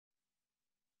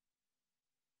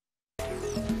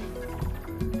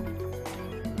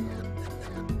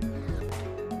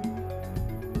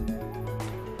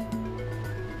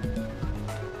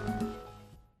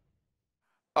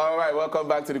All right, welcome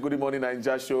back to the Good Morning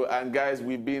Naija show. And guys,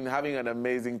 we've been having an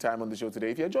amazing time on the show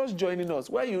today. If you're just joining us,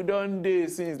 where you done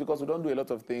this since, because we don't do a lot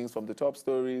of things, from the top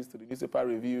stories to the newspaper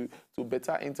review to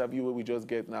better interview where we just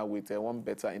get now with one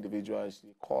better individual.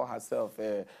 She call herself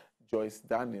Joyce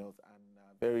Daniels, and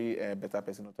a very better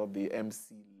person on top the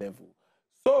MC level.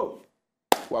 So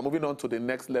we're moving on to the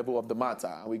next level of the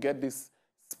matter, and we get this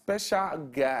special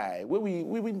guy. We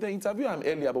interview him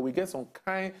earlier, but we get some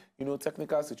kind,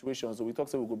 technical situations. So we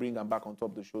thought we could bring him back on top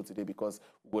of the show today because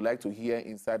we would like to hear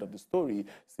inside of the story,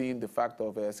 seeing the fact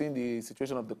of seeing the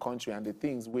situation of the country and the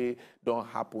things we don't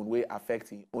happen, we affect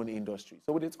his own industry.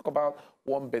 So we talk about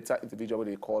one better individual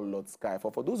they call Lorrdsky.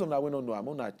 For those of you who don't know, I'm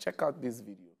gonna check out this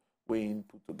video we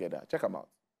put together. Check him out.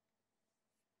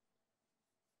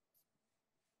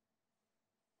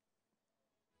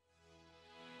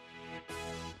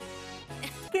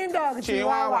 Dog,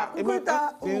 Chihuahua.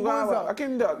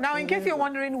 Now, in case you're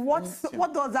wondering, what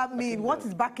does that mean? What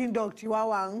is backing dog,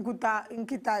 Chihuahua,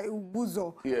 Nkita,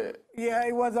 Ubuzo? Yeah,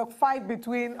 it was a fight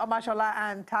between Omashola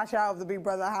and Tasha of the Big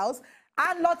Brother house.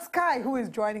 And Lorrdsky, who is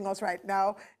joining us right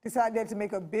now, decided to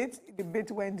make a bit. The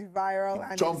bit went viral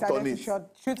and decided to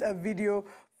shoot a video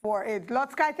for it.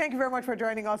 Lorrdsky, thank you very much for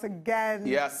joining us again.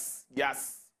 Yes.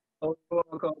 Oh,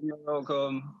 you're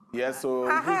welcome. Yes, so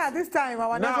this time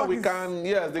our now we can.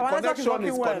 Yes, the connection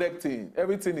is connecting.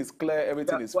 Everything is clear.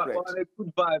 Everything is fresh. A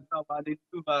good vibe now, man. It's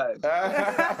good vibe.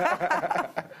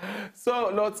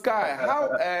 So, Lorrdsky,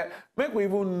 how make we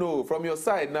even know from your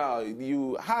side now?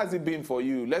 How has it been for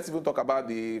you? Let's even talk about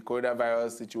the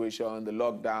coronavirus situation, the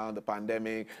lockdown, the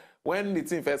pandemic. When the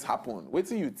thing first happened, what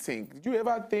do you think? Did you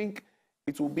ever think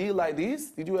it would be like this?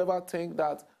 Did you ever think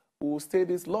that will stay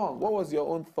this long? What was your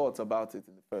own thoughts about it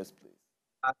in the first place?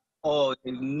 Oh,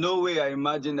 there's no way I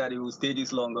imagined that it will stay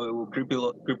this long or it will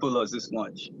cripple us this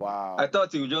much. Wow. I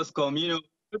thought it would just come.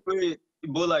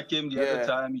 Ebola came the other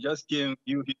time. It just came,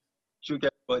 you shook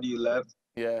everybody, left.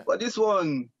 Yeah. But this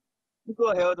one,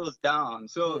 people held us down.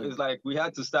 So it's like we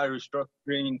had to start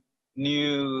restructuring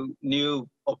new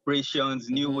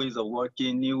operations, new ways of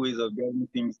working, new ways of getting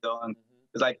things done.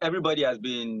 It's like everybody has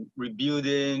been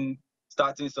rebuilding,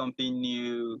 starting something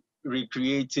new,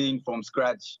 recreating from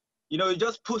scratch. It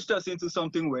just pushed us into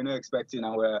something we're not expecting,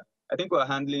 and I think we're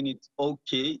handling it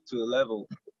okay to a level,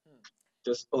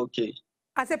 just okay.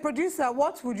 As a producer,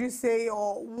 what would you say,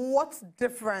 or what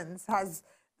difference has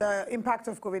the impact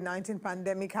of COVID-19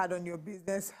 pandemic had on your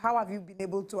business? How have you been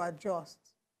able to adjust?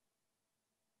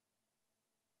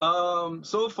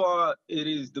 So far, it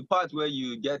is the part where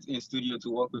you get in studio to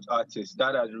work with artists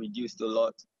that has reduced a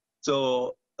lot.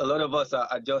 So a lot of us are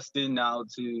adjusting now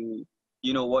to,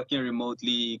 working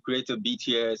remotely, create a beat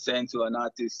here, send to an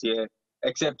artist here,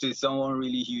 except it's someone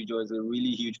really huge or it's a really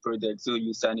huge project. So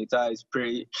you sanitize,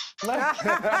 pray,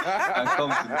 and come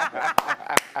to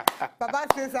Baba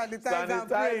says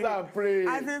sanitize and pray.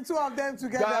 As in two of them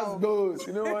together. That's those,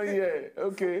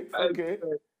 Okay.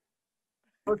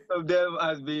 Most of them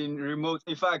has been remote.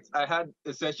 In fact, I had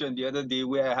a session the other day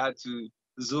where I had to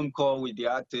Zoom call with the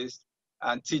artist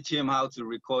and teach him how to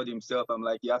record himself. I'm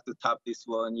like, you have to tap this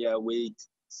one, wait,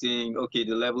 sing, okay,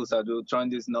 the levels are low, turn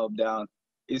this knob down.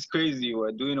 It's crazy.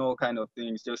 We're doing all kind of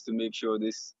things just to make sure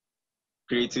this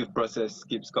creative process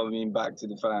keeps coming back to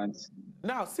the fans.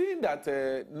 Now, seeing that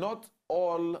not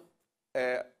all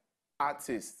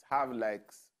artists have like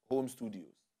home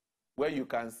studios where you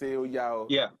can say,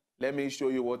 let me show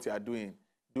you what you are doing,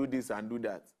 do this and do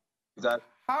that. Exactly.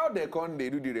 How they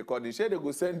do the recording? Should they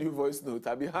go send you voice notes?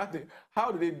 I mean,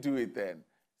 how do they do it then?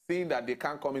 Seeing that they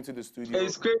can't come into the studio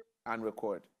and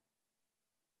record.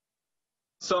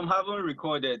 Some haven't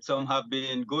recorded. Some have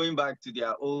been going back to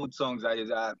their old songs. That is,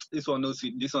 this one no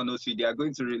sweet, this one no sweet. They are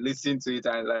going to listen to it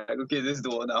and like, okay, this is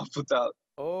the one I'll put out.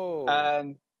 Oh.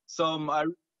 And some are,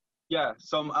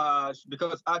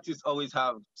 because artists always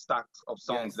have stacks of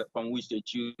songs from which they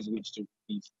choose which to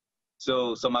release.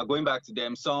 So some are going back to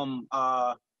them. Some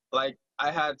are like, I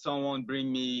had someone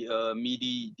bring me a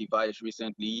MIDI device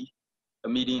recently, a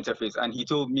MIDI interface, and he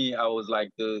told me I was like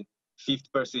the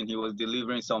 5th person he was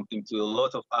delivering something to. A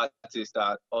lot of artists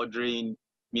are ordering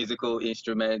musical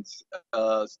instruments,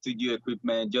 studio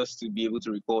equipment, just to be able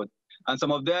to record. And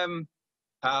some of them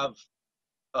have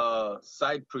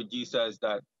side producers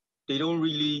that they don't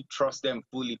really trust them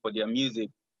fully for their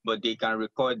music, but they can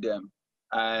record them.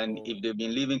 And if they've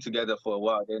been living together for a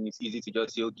while, then it's easy to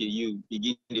just say, okay, you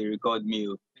begin to record me,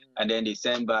 and then they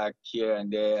send back here and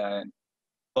there.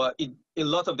 But a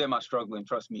lot of them are struggling,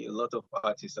 trust me. A lot of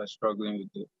artists are struggling with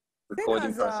the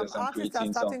recording process and creating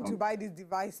artists are starting to buy these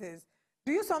devices.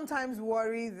 Do you sometimes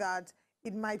worry that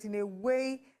it might, in a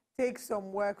way, take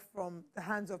some work from the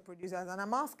hands of producers? And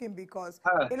I'm asking because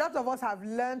a lot of us have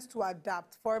learned to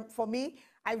adapt. For me,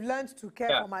 I've learned to care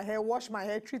for my hair, wash my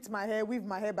hair, treat my hair, weave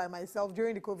my hair by myself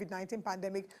during the COVID-19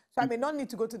 pandemic. So I may not need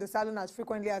to go to the salon as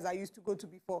frequently as I used to go to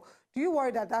before. Do you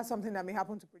worry that that's something that may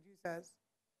happen to producers?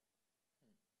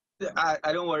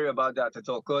 I don't worry about that at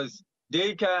all, because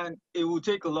it will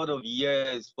take a lot of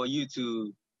years for you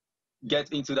to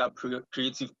get into that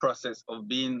creative process of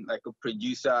being like a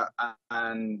producer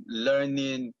and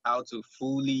learning how to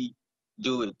fully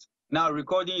do it. Now,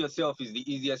 recording yourself is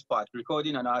the easiest part.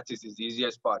 Recording an artist is the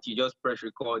easiest part. You just press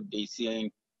record, they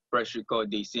sing, press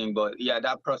record, they sing. But yeah,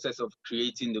 that process of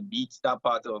creating the beats, that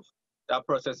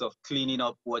process of cleaning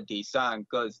up what they sang,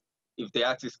 because if the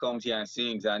artist comes here and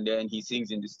sings and then he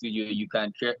sings in the studio, you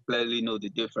can clearly know the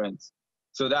difference.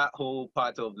 So that whole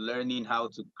part of learning how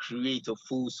to create a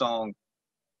full song,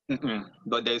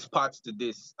 but there's parts to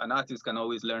this. An artist can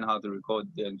always learn how to record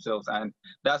themselves, and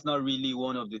that's not really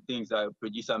one of the things that a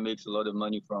producer makes a lot of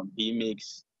money from. He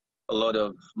makes a lot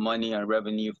of money and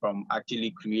revenue from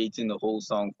actually creating the whole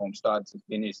song from start to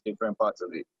finish, different parts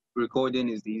of it. Recording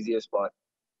is the easiest part.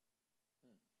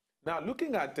 Now,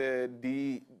 looking at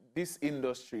this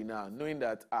industry now, knowing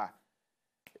that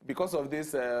because of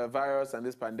this virus and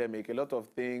this pandemic, a lot of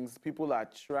things, people are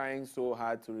trying so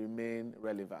hard to remain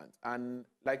relevant. And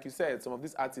like you said, some of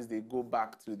these artists, they go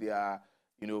back to their,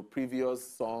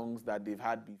 previous songs that they've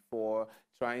had before,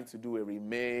 trying to do a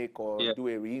remake or do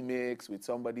a remix with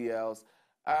somebody else.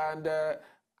 And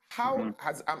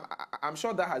I'm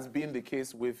sure that has been the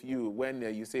case with you when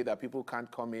you say that people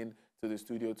can't come in to the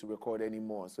studio to record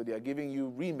anymore. So they are giving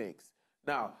you remakes.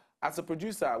 Now, as a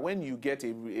producer, when you get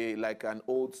like an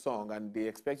old song and they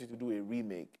expect you to do a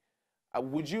remake,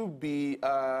 would you be,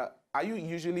 are you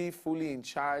usually fully in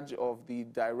charge of the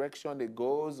direction it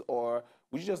goes, or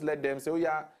would you just let them say, oh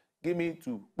yeah, give me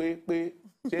two,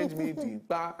 change me the,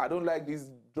 I don't like this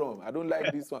drum, I don't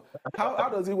like this one. How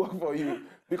does it work for you?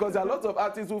 Because there are lots of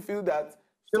artists who feel that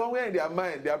somewhere in their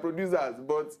mind, they are producers,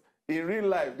 but in real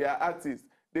life, they are artists.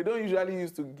 They don't usually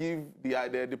used to give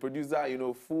the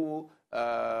producer, full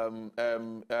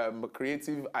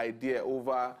creative idea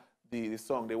over the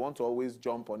song. They want to always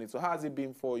jump on it. So how has it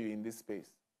been for you in this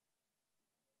space?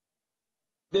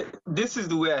 This is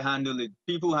the way I handle it.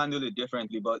 People handle it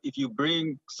differently, but if you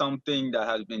bring something that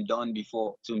has been done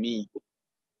before to me,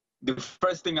 the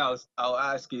first thing I'll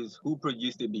ask is, who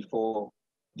produced it before?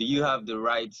 Do you have the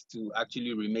rights to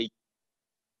actually remake?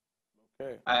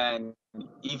 Okay. And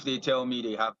if they tell me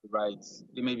they have the rights,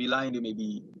 they may be lying, they may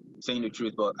be saying the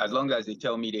truth, but as long as they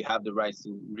tell me they have the rights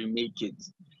to remake it,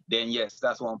 then yes,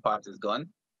 that's one part is gone.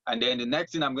 And then the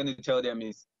next thing I'm going to tell them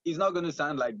is, it's not going to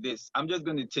sound like this. I'm just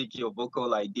going to take your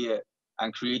vocal idea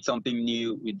and create something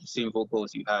new with the same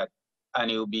vocals you had.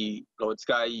 And it'll be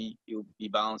Lorrdsky, it'll be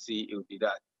bouncy, it'll be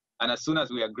that. And as soon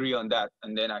as we agree on that,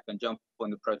 and then I can jump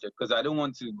on the project, because I don't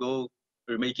want to go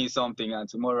remaking something and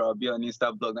tomorrow I'll be on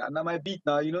Insta blog. And now my beat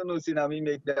now, you don't know, see, now me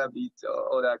make that beat,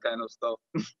 all that kind of stuff.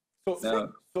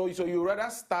 So you rather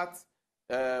start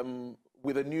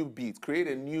with a new beat, create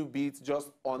a new beat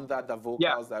just under the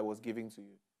vocals that I was giving to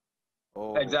you.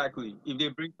 Oh. Exactly. If they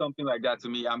bring something like that to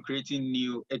me, I'm creating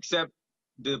new, except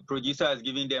the producer is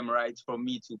giving them rights for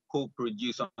me to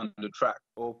co-produce on the track.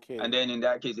 Okay. And then in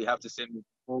that case, they have to send me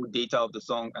full data of the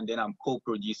song, and then I'm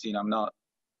co-producing. I'm not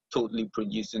totally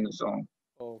producing the song.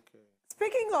 Okay.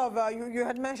 Speaking of, you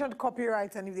had mentioned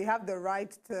copyright, and if they have the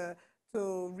right to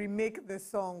remake the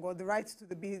song or the rights to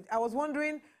the beat, I was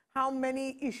wondering how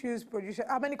many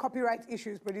copyright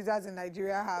issues producers in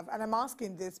Nigeria have. And I'm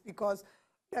asking this because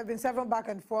there have been several back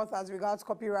and forth as regards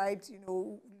copyright.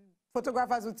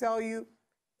 Photographers will tell you,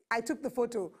 I took the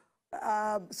photo,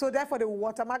 so therefore they will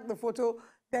watermark the photo.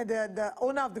 Then the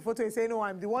owner of the photo is saying, no,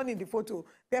 I'm the one in the photo,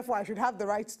 therefore I should have the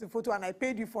rights to the photo and I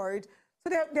paid you for it.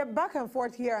 So they're back and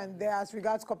forth here and there as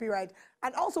regards copyright.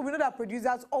 And also we know that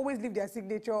producers always leave their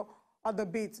signature on the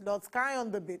beat, Lorrdsky on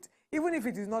the beat, even if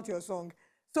it is not your song.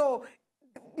 So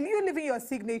you leaving your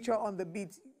signature on the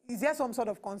beat, is there some sort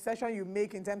of concession you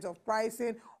make in terms of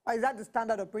pricing, or is that the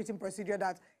standard operating procedure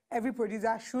that every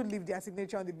producer should leave their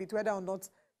signature on the beat, whether or not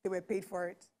they were paid for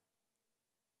it?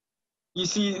 You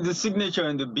see, the signature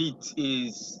on the beat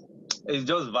is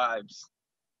just vibes.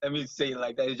 Let me say it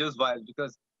like that. It's just vibes,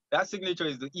 because that signature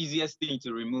is the easiest thing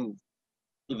to remove.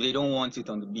 If they don't want it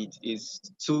on the beat, it's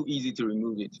too easy to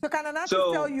remove it. So can an artist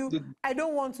tell you, I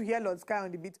don't want to hear Lorrdsky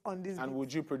on the beat on this beat? And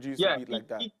would you produce a beat like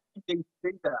that? If they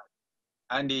say that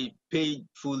and they paid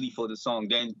fully for the song,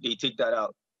 then they take that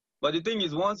out. But the thing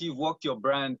is, once you've worked your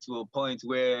brand to a point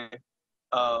where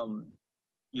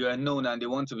you are known and they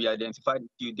want to be identified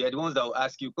with you, they're the ones that will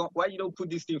ask you, why you don't put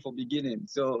this thing for beginning?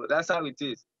 So that's how it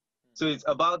is. So it's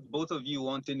about both of you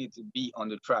wanting it to be on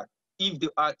the track. If the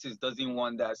artist doesn't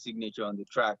want that signature on the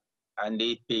track and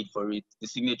they paid for it, the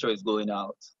signature is going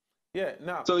out. Yeah,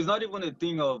 now. So it's not even a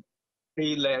thing of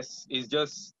pay less, it's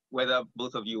just whether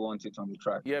both of you want it on the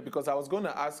track. Yeah, because I was going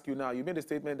to ask you now, you made a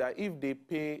statement that if they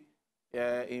pay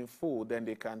in full, then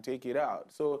they can take it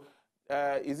out. So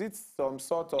is it some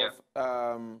sort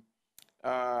of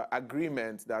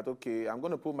agreement that, okay, I'm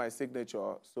going to put my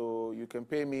signature, so you can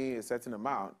pay me a certain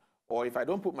amount, or if I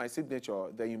don't put my signature,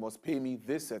 then you must pay me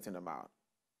this certain amount?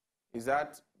 Is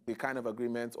that the kind of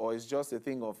agreement, or is just a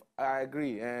thing of, I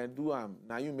agree, and do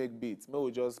now you make beats, maybe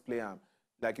we'll just play them,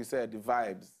 like you said, the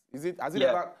vibes? Has it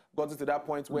ever gotten to that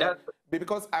point where,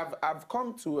 because I've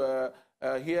come to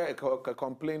hear a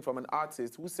complaint from an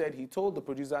artist who said he told the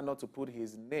producer not to put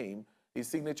his name, his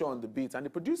signature on the beat, and the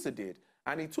producer did,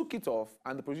 and he took it off,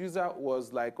 and the producer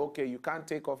was like, okay, you can't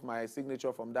take off my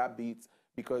signature from that beat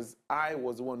because I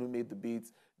was the one who made the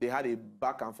beat. They had a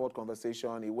back and forth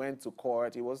conversation. He went to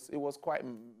court. It was quite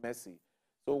messy.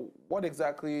 So what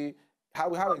exactly,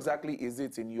 how exactly is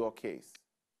it in your case?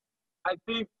 I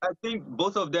think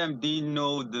both of them didn't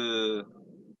know the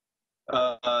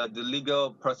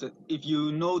legal process. If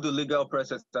you know the legal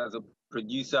process as a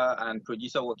producer and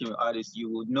producer working with artists,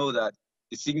 you would know that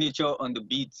the signature on the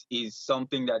beat is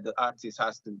something that the artist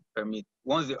has to permit.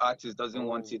 Once the artist doesn't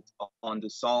want it on the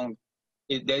song,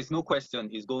 there's no question,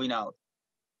 it's going out.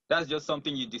 That's just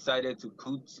something you decided to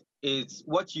put. It's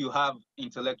what you have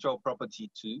intellectual property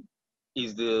to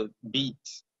is the beat,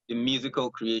 the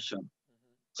musical creation.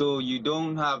 So you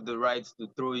don't have the rights to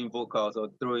throw in vocals or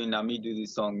throw in, let me do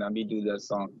this song, let me do that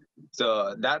song.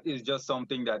 So that is just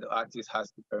something that the artist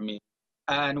has to permit.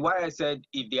 And why I said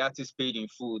if the artist paid in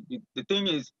full, the thing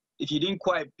is, if you didn't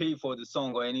quite pay for the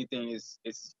song or anything,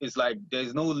 it's like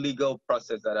there's no legal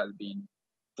process that has been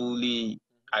fully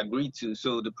agreed to.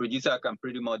 So the producer can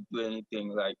pretty much do anything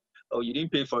like, oh, you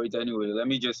didn't pay for it anyway, let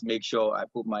me just make sure I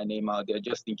put my name out there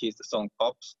just in case the song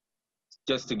pops,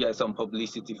 just to get some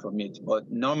publicity from it. But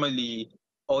normally,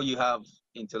 all you have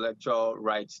intellectual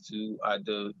rights to are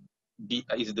the beat,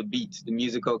 the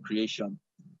musical creation.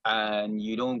 And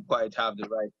you don't quite have the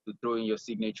right to throw in your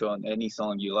signature on any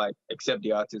song you like, except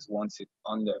the artist wants it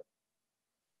on there.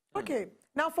 Okay,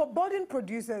 now for budding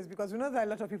producers, because we know that a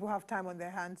lot of people have time on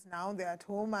their hands now, they're at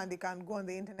home and they can go on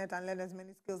the internet and learn as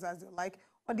many skills as they like.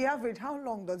 On the average, how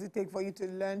long does it take for you to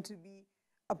learn to be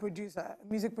a producer, a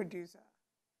music producer?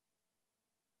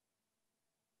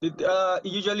 It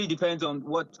usually depends on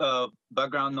what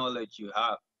background knowledge you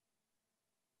have.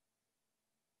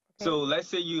 Okay. So let's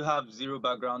say you have zero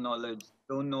background knowledge,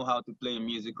 don't know how to play a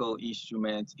musical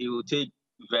instrument, it will take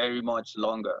very much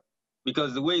longer.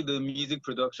 Because the way the music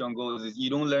production goes is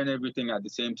you don't learn everything at the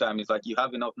same time. It's like you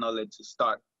have enough knowledge to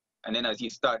start. And then as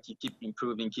you start, you keep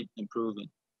improving, keep improving.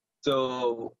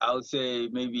 So I would say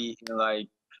maybe like,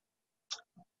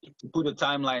 to put a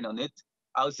timeline on it,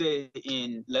 I would say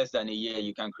in less than a year,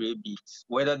 you can create beats.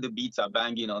 Whether the beats are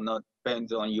banging or not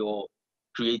depends on your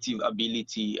creative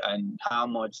ability and how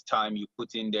much time you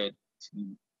put in there to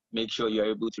make sure you're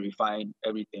able to refine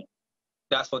everything.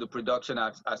 That's for the production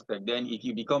aspect. Then if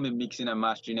you become a mixing and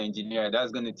mastering engineer,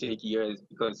 that's going to take years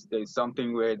because there's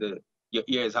something where your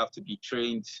ears have to be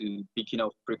trained to picking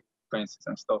up frequencies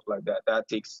and stuff like that. That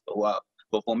takes a while.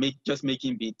 But for just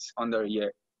making beats, under a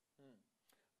year.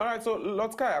 All right, so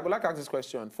Lorrdsky, I would like to ask this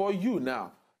question. For you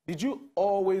now, did you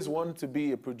always want to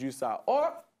be a producer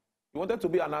or you wanted to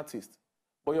be an artist?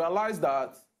 But you realized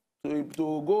that to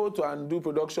go to and do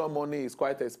production money is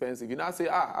quite expensive. You now say,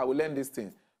 I will learn this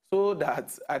thing so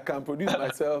that I can produce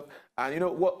myself. And you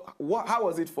know, how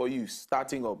was it for you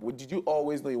starting up? Did you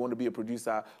always know you want to be a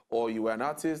producer, or you were an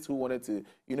artist who wanted to,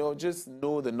 you know, just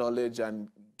know the knowledge and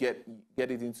get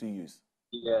it into use?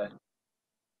 Yeah.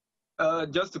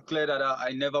 Just to clear that out,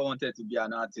 I never wanted to be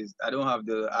an artist. I don't have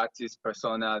the artist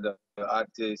persona, the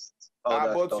artist.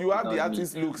 But you have the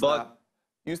artist looks now.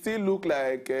 You still look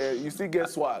like, you still get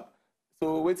swag.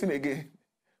 So waiting again.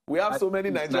 We have so many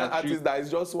Nigerian artists that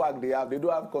it's just swag they have. They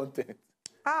don't have content.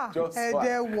 Just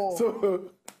swag.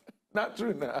 So, not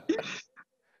true now.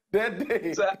 That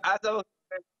day. So as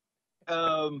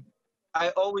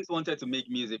I always wanted to make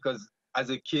music because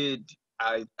as a kid,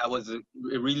 I was a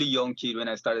really young kid when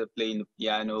I started playing the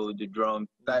piano, the drum,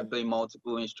 started playing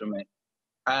multiple instruments.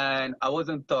 And I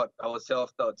wasn't taught, I was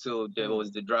self-taught, so there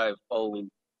was the drive always.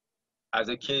 As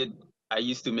a kid, I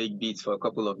used to make beats for a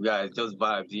couple of guys, just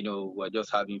vibes, you know, we're just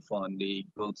having fun. They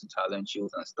go to talent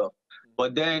shows and stuff.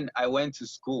 But then I went to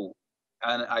school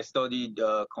and I studied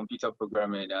computer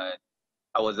programming. And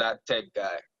I was that tech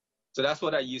guy. So that's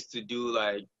what I used to do.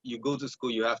 Like, you go to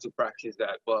school, you have to practice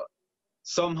that. But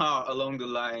somehow along the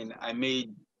line, I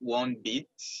made one beat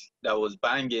that was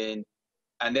banging.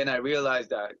 And then I realized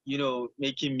that, you know,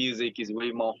 making music is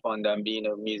way more fun than being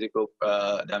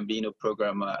than being a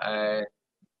programmer. And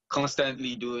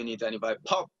constantly doing it. And if I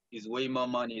pop, it's way more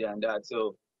money than that.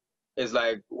 So it's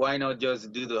like, why not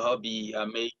just do the hobby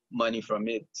and make money from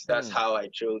it? That's how I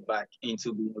chose back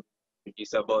into being a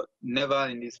producer. But never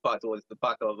in this part was the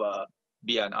part of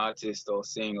be an artist or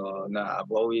sing or nah.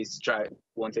 I've always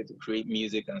wanted to create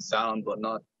music and sound, but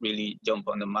not really jump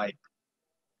on the mic.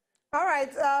 All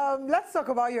right, let's talk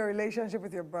about your relationship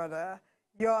with your brother.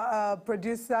 You're a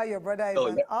producer, your brother is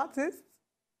an artist.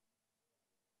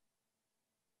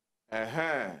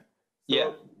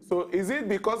 So, so is it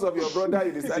because of your brother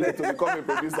you decided to become a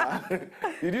producer?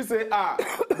 Did you say,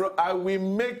 bro, I will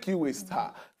make you a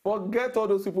star? Forget all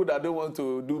those people that don't want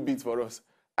to do beats for us.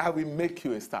 I will make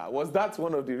you a star. Was that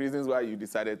one of the reasons why you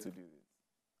decided to do this?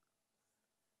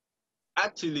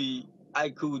 Actually, I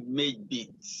could make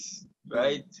beats,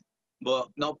 right? But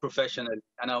not professionally.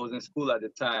 And I was in school at the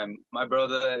time. My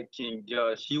brother, King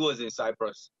Josh, he was in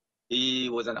Cyprus. He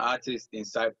was an artist in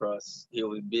Cyprus. He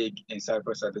was big in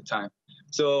Cyprus at the time.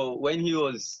 So when he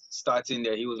was starting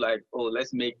there, he was like, oh,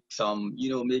 let's make some, you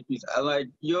know, make music. I'm like,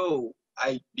 yo,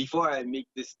 before I make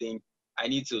this thing, I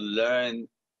need to learn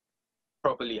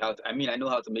properly how to, I mean, I know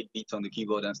how to make beats on the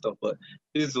keyboard and stuff, but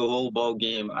this is a whole ball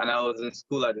game. And I was in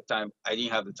school at the time. I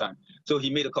didn't have the time. So he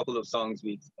made a couple of songs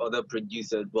with other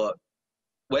producers, but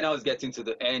when I was getting to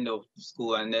the end of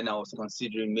school and then I was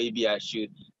considering maybe I should,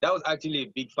 that was actually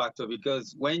a big factor,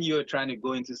 because when you're trying to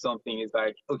go into something, it's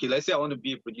like, okay, let's say I want to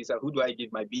be a producer, who do I give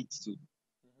my beats to?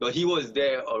 But he was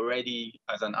there already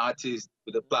as an artist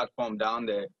with a platform down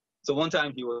there. So one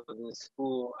time he was in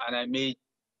school and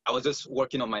I was just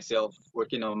working on myself,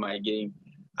 working on my game.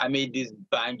 I made this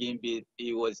banging beat.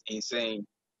 It was insane.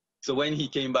 So when he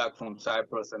came back from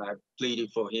Cyprus and I played it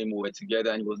for him, we were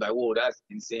together and he was like, whoa, that's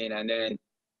insane. And then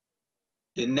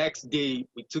the next day,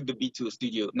 we took the beat to a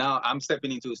studio. Now I'm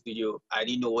stepping into a studio. I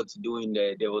didn't know what to do in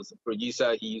there. There was a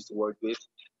producer he used to work with,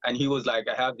 and he was like,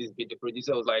 I have this beat. The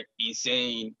producer was like,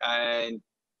 insane. And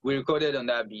we recorded on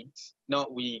that beat.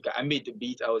 I made the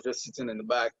beat. I was just sitting in the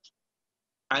back.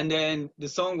 And then the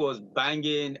song was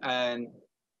banging, and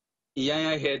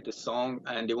Iyanya heard the song,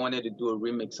 and they wanted to do a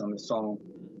remix on the song.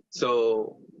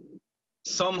 So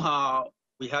somehow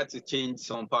we had to change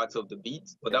some parts of the beat,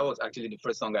 but that was actually the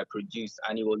first song I produced,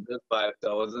 and it was just vibes.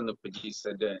 I wasn't a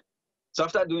producer then. So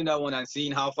after doing that one and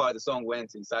seeing how far the song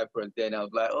went in Cyprus, then I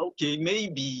was like, okay,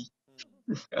 maybe.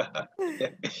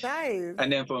 Nice.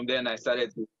 And then from then I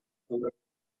started to work.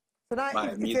 So now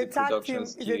it's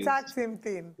a tag team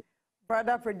thing.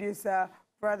 Brother producer,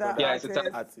 brother artist. It's a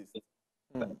tag artist.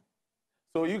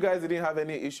 So you guys didn't have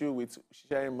any issue with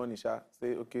sharing money, Sha?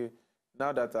 Say, okay,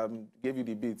 now that I gave you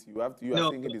the beat, you are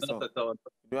singing the song.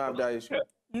 You don't have that issue.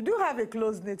 You do have a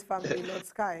close-knit family,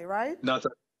 Lorrdsky, right? Not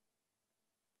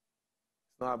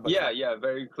yeah,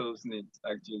 very close-knit,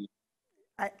 actually.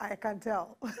 I can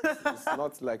tell. It's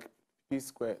not like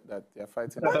P-Square that they're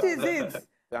fighting. What is it?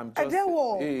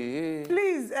 Adewo,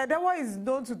 please, Adewo is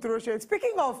known to throw shade.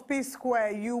 Speaking of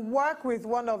P-Square, you work with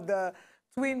one of the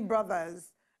twin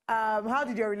brothers. How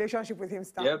did your relationship with him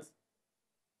start? Yep.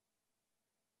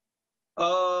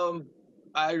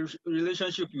 Our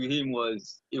relationship with him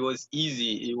was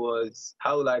easy. It was,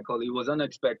 how would I call it? It was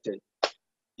unexpected.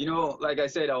 You know, like I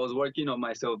said, I was working on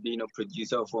myself being a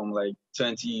producer from like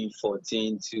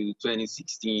 2014 to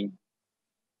 2016.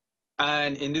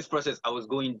 And in this process, I was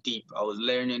going deep. I was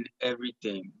learning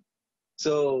everything.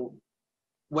 So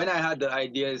when I had the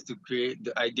idea to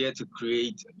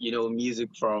create, you know, music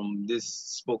from this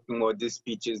spoken word, these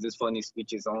speeches, these funny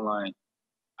speeches online,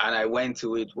 and I went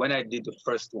to it. When I did the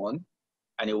first one,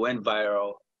 and it went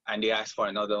viral, and they asked for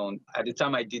another one. At the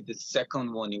time I did the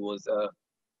second one, it was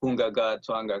Kungaga,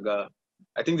 Twangaga.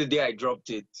 I think the day I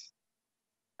dropped it.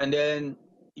 And then,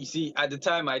 you see, at the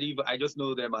time, I just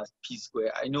know them as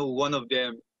P-Square. I know one of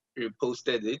them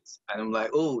reposted it, and I'm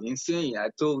like, oh, insane. I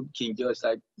told King Josh,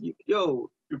 like, yo,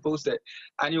 reposted.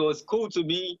 And it was cool to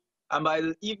me. And by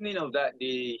the evening of that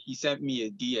day, he sent me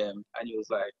a DM, and he was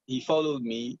like, he followed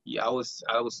me. I was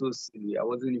so silly. I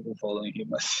wasn't even following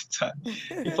him at the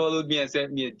time. He followed me and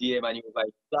sent me a DM, and he was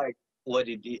like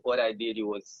what I did, it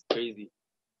was crazy.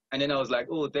 And then I was like,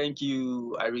 oh, thank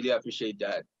you. I really appreciate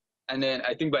that. And then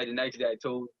I think by the next day, I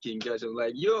told King Josh, I was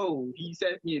like, yo, he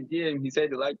sent me a DM. He said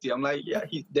he liked it. I'm like, yeah.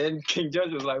 Then King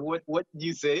Josh was like, what did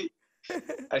you say?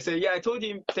 I said, yeah, I told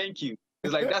him, thank you.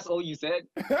 He's like, that's all you said?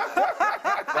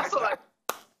 That's all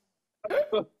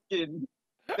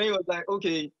Then he was like,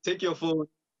 okay, take your phone,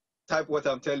 type what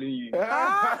I'm telling you.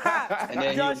 And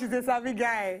then Josh is a savvy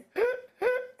guy.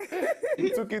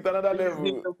 He took it another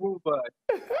level.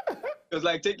 It was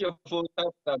like, take your phone, type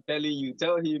what I'm telling you.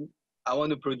 Tell him I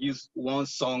want to produce one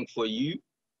song for you.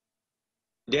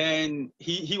 Then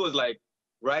he was like,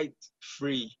 write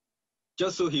free.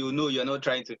 Just so he will know you're not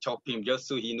trying to chop him, just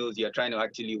so he knows you're trying to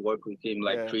actually work with him,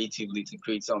 like creatively to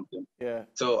create something. Yeah.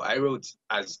 So I wrote,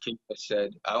 as King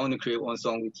said, I want to create one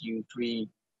song with you, free.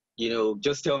 You know,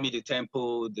 just tell me the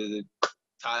tempo, the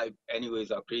type.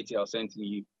 Anyways, I'll create it, I'll send to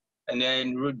you. And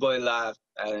then Rude Boy laughed,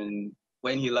 and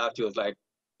when he laughed, he was like,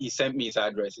 he sent me his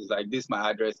address. He's like, this is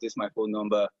my address, this is my phone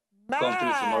number. Man. Come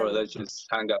through tomorrow, let's just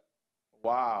hang out.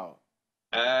 Wow.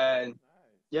 And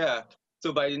yeah,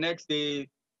 so by the next day,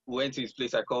 we went to his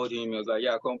place. I called him. He was like,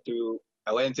 yeah, come through.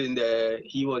 I went in there.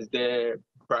 He was there.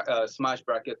 Smash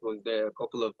Bracket was there. A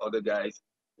couple of other guys.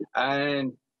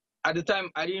 And at the time,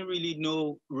 I didn't really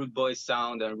know Rude Boy's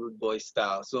sound and Rude Boy's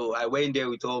style. So I went there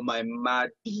with all my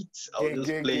mad beats. I was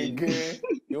just playing.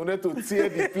 You wanted to tear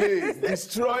the place,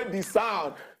 destroy the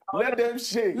sound, let them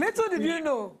shake. Little did you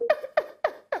know.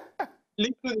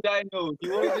 Little did I know. He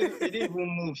didn't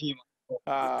even move him.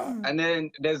 And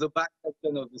then there's a back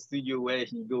section of the studio where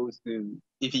he goes to,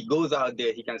 if he goes out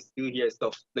there, he can still hear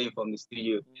stuff playing from the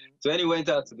studio. So when he went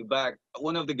out to the back,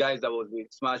 one of the guys that was with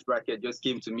Smash Bracket just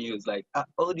came to me. He was like,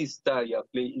 all this style you're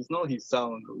playing, it's not his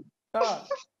sound.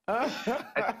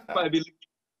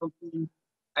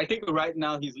 I think right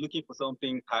now he's looking for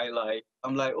something highlight.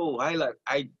 I'm like, oh, highlight.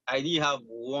 I didn't have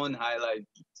one highlight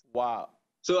beat. Wow.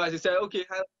 So I said, okay,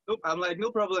 I'm like,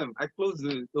 no problem. I closed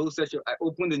the whole session. I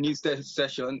opened the new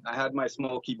session. I had my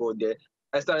small keyboard there.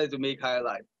 I started to make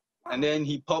highlights. And then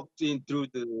he popped in through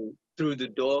the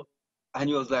door, and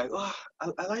he was like, oh,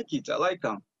 I like it. I like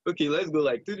him. Okay, let's go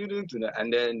like,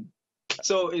 and then,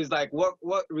 so it's like, what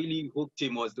really hooked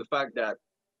him was the fact that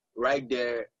right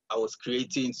there, I was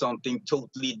creating something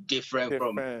totally different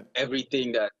from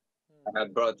everything that I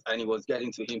had brought, and he was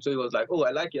getting to him. So he was like, oh,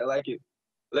 I like it.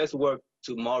 Let's work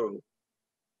tomorrow.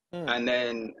 And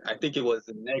then I think it was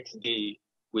the next day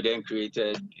we then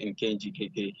created in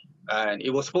KNGKK. And it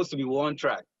was supposed to be one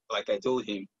track, like I told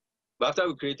him. But after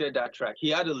we created that track, he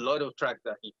had a lot of tracks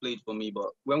that he played for me. But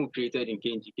when we created in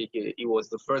KNGKK, it was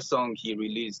the first song he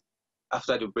released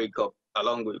after the breakup,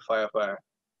 along with Fire.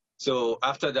 So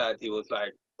after that, it was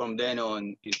like, from then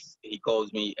on, he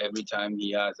calls me every time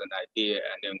he has an idea,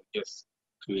 and then we just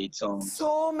create songs.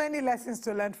 So many lessons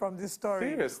to learn from this story.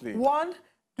 Seriously. One,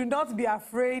 do not be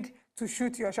afraid to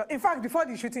shoot your shot. In fact, before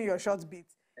the shooting your shots beat,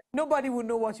 nobody will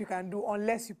know what you can do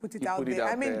unless you put it out there.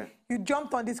 I mean, you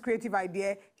jumped on this creative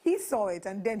idea, he saw it,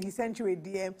 and then he sent you a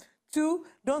DM. Two,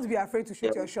 don't be afraid to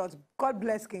shoot your shots. God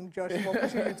bless King Josh for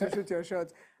pushing you to shoot your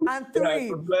shots. And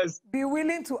three, be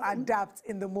willing to adapt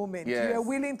in the moment. Yes. You are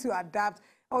willing to adapt.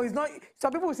 Oh, it's not.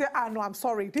 Some people will say, no, I'm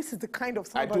sorry. This is the kind of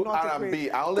sound I do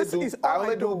R&B. I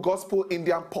only do gospel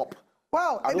Indian pop.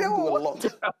 Wow. I don't do a lot.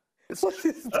 What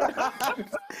is that?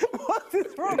 What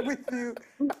is wrong with you?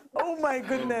 Oh my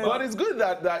goodness. But it's good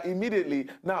that immediately.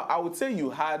 Now, I would say you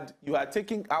had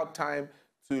taken out time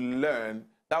to learn.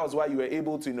 That was why you were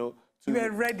able to, you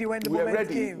were ready when the moment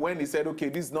came. When he said, okay,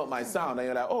 this is not my sound. And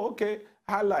you're like, oh, okay,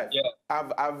 high life. Yeah.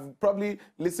 I've probably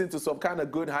listened to some kind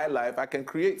of good high life. I can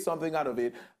create something out of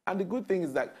it. And the good thing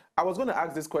is that I was going to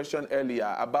ask this question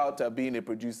earlier about being a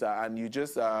producer, and you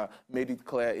just made it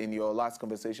clear in your last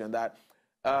conversation that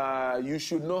you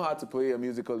should know how to play a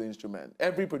musical instrument.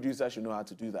 Every producer should know how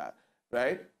to do that,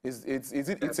 right? It's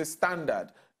a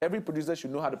standard. Every producer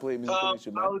should know how to play a musical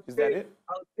instrument. Is that it?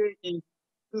 I would say in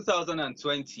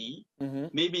 2020,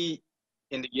 maybe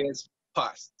in the years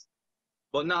past.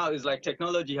 But now it's like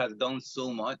technology has done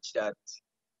so much that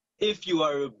if you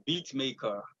are a beat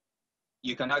maker,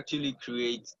 you can actually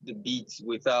create the beats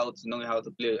without knowing how to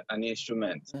play an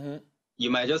instrument. You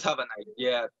might just have an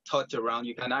idea, touch around.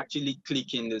 You can actually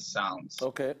click in the sounds.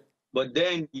 Okay. But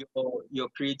then your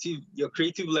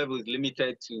creative level is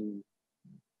limited to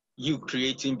you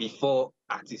creating before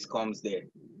artist comes there.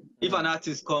 If an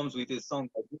artist comes with a song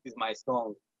like, this is my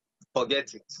song,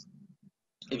 forget it.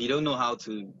 If you don't know how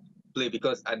to play,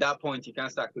 because at that point you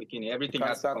can't start clicking. Everything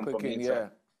has to come from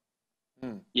inside.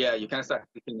 Yeah, you can't start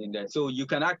clicking in there. So you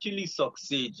can actually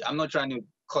succeed. I'm not trying to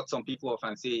cut some people off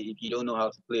and say if you don't know how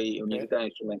to play a musical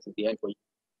instrument, it's the end for you.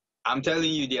 I'm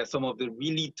telling you, there are some of the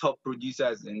really top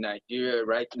producers in Nigeria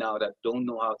right now that don't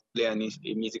know how to play a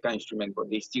musical instrument, but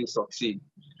they still succeed.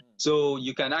 So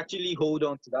you can actually hold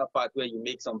on to that part where you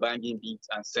make some banging beats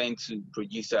and send to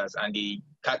producers and they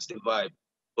catch the vibe.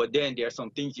 But then there are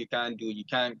some things you can't do. You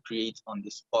can't create on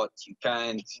the spot. You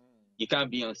You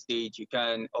can't be on stage, you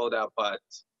can all that part,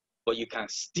 but you can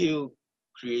still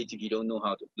create if you don't know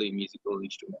how to play a musical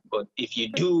instrument. But if you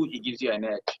do, it gives you an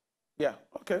edge. Yeah,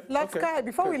 okay. Lorrdsky,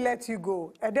 before we let you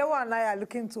go, Edewa and I are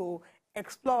looking to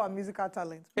explore our musical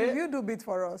talent. Will you do beat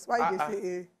for us? Why do you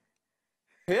say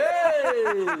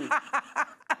Hey!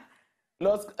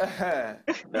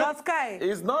 Lorrdsky.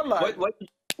 It's not like... What?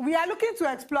 We are looking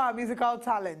to explore our musical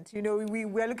talent. You know, we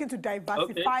are looking to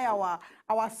diversify our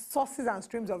sources and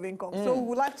streams of income. So we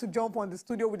would like to jump on the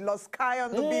studio with Lorrdsky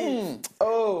on the beat.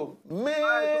 Oh,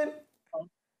 man.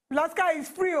 Lorrdsky is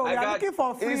free. We are looking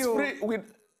for free. It's free.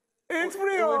 It's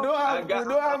free. We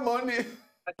don't have money.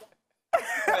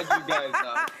 You guys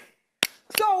now.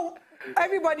 So,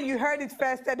 everybody, you heard it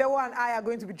first. Edewa and I are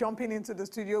going to be jumping into the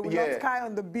studio with Lorrdsky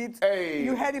on the beat. Hey.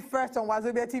 You heard it first on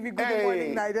Wazobia TV. Good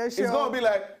morning, Nigeria show. It's going to be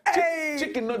like,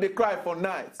 chicken no they cry for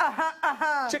nights.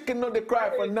 Chicken no they cry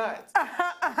for nights.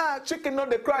 Chicken no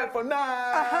they cry for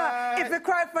nights. If they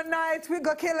cry for nights, we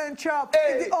go kill and chop.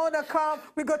 If the owner come,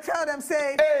 we go tell them,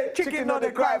 say, chicken no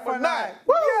they cry for night.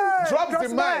 Yeah. Drops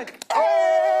the mic.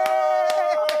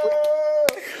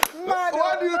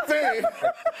 What do you think?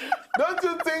 Don't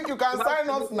you think you can sign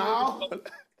us now?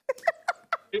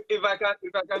 If I can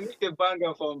make a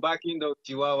banger from backing the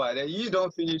Chihuahua, then you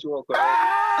don't finish work.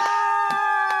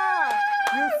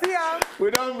 You see how?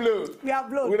 We don't blow. We have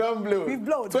blown. We don't blow. We've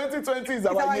blown. 2020 is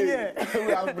our year.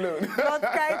 We have blown.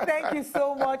 Lorrdsky, thank you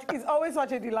so much. It's always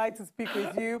such a delight to speak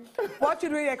with you. What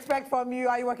should we expect from you?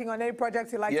 Are you working on any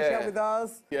projects you'd like to share with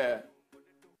us? Yeah.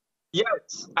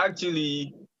 Yes,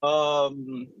 actually,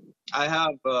 I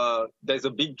have, there's a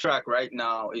big track right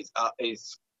now.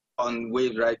 It's on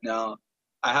Wave right now.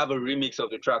 I have a remix of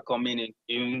the track coming in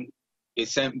June.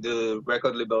 The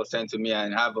record label sent to me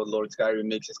and have a Lorrdsky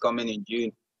remix. It's coming in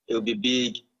June. It'll be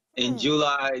big. In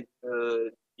July, A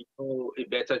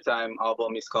Better Time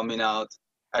album is coming out.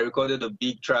 I recorded a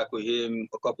big track with him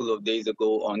a couple of days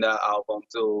ago on that album.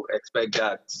 So expect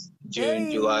that June,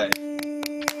 July.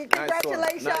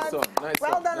 Congratulations. Nice one.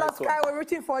 Well done, Lorrdsky. We're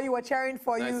rooting for you. We're cheering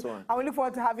for you. And we look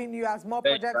forward to having you as more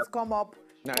projects come up.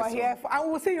 We're here.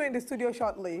 And we'll see you in the studio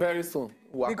shortly. Very soon.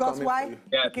 Because why?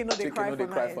 Chicken no they cry for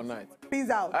night. For night. Peace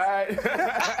out. All right.